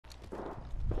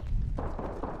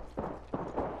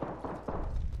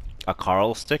A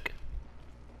Carl stick?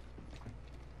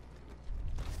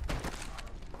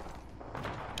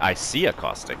 I see a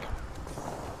caustic.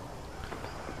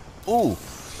 Ooh!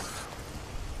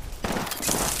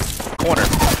 Corner.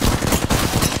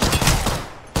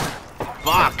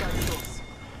 Fuck!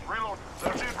 Reload.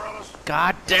 That's it, brothers.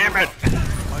 God damn it!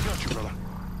 I got you, brother.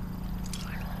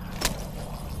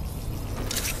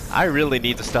 I really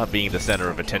need to stop being the center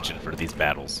of attention for these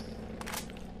battles.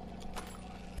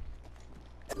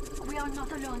 We are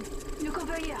not alone. Look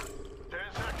over here. 10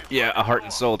 seconds. Yeah, a heart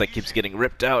and soul that keeps getting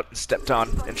ripped out, stepped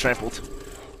on, and trampled.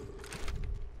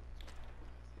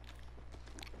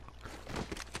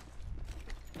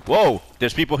 Whoa!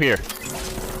 There's people here.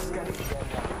 Throw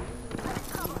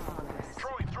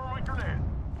a grenade.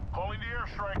 Calling the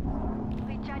airstrike.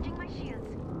 Recharging my shields.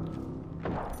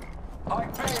 I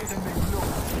paid and they blew.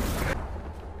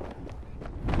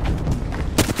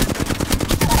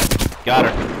 Got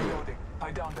her. Reloading.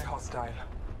 I downed the hostile.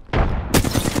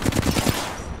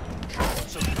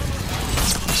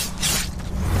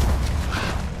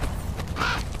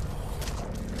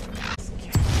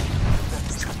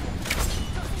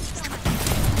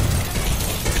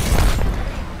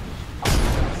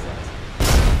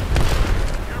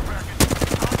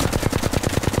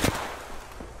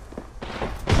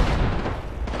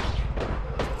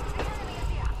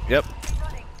 Yep.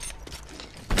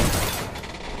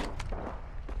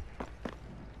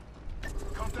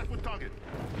 Contact with target.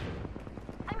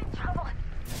 I'm in trouble.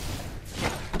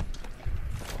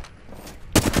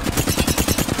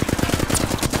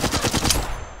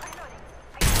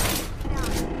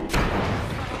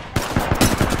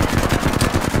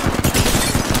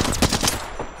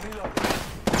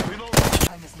 Reload.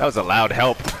 That was a loud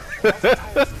help.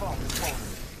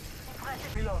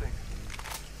 Reloading.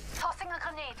 Tossing a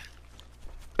grenade.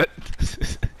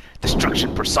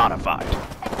 Destruction personified.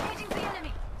 Engaging the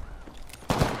enemy.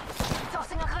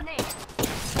 Tossing a grenade. I'm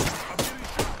getting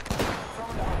shot.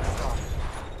 From the hostile.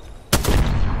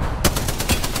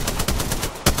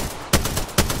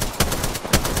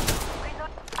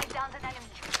 Reload. I downed an enemy.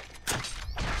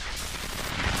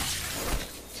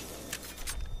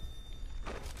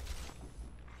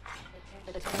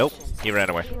 Nope, he ran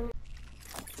away.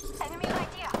 Enemy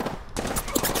right here.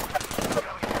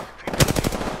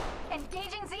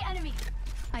 Engaging the enemy.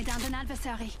 I downed an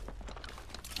adversary.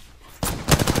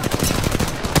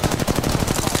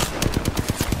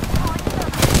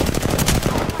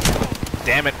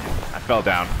 Damn it, I fell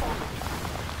down.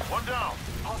 One down.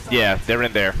 Yeah, they're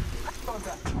in there.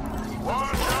 Contact.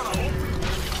 One down.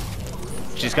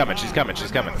 She's coming, she's coming,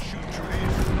 she's coming. Shoot through these.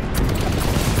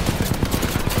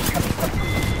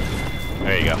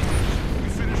 There you go. We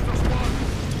finished the squad.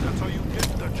 That's how you get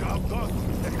the job done.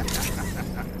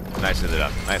 Nicely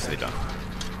done, nicely done.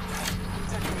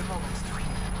 Taking a moment to heal.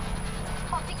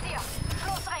 Optics here.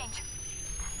 Close range.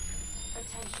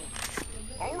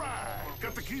 All right.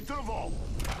 Got the key to the vault.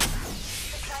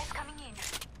 Supplies coming in.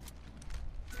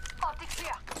 Optics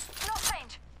here. Close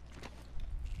range.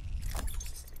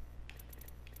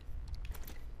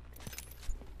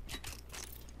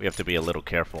 We have to be a little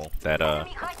careful that,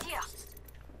 Enemy right here.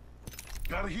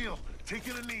 Gotta heal.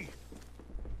 Taking a knee.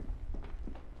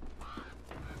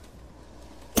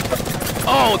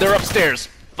 Oh, they're upstairs!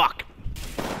 Fuck!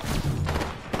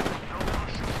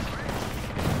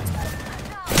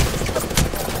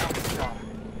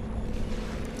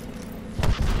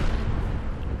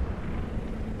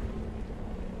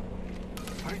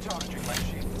 Recharging my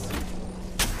shields.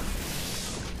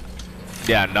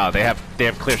 Yeah, no, they have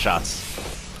clear shots.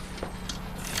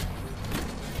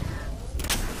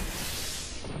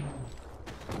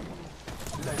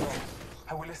 Let go.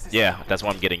 I will assist. Yeah, that's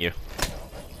why I'm getting you.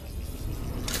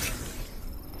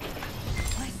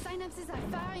 My synapses are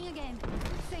firing again.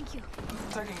 Thank you.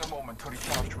 Taking a moment to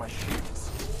recharge my shields.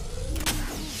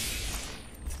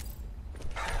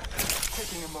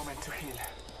 Taking a moment to heal.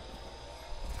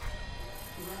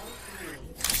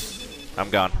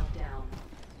 I'm gone.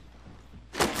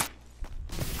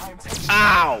 I am taking.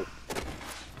 Ow!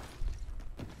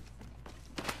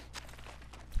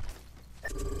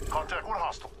 Contact with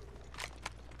hostile.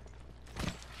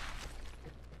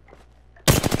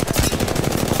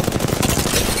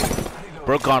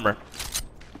 Broke armor.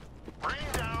 Bring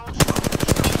down.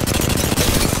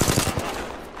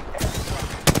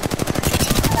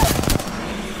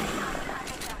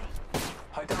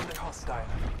 I downed a hostile.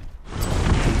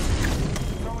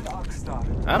 Throwing arc star.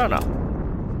 I don't know.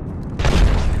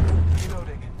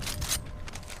 Reloading.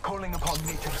 Calling upon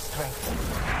nature's strength.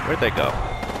 Where'd they go?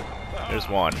 There's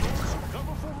one.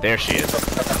 There she is.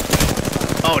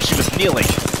 Oh, she was kneeling.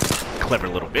 Clever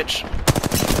little bitch.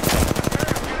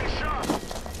 Getting shot.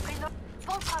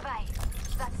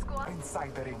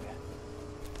 Cybering.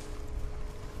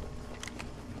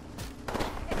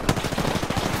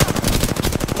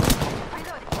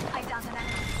 Reload. I downed an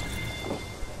enemy.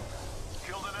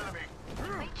 Killed an enemy.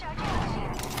 Recharging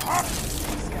my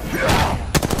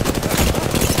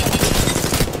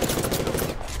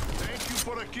Thank you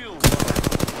for a kill.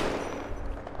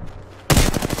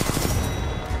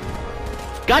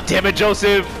 God damn it,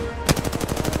 Joseph!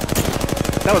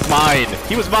 That was mine.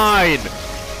 He was mine.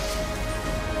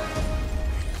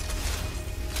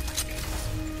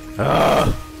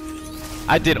 Ugh.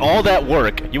 I did all that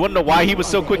work. You wanna know why he was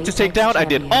so quick to take down? I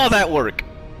did all that work.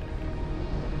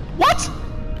 What?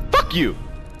 Fuck you.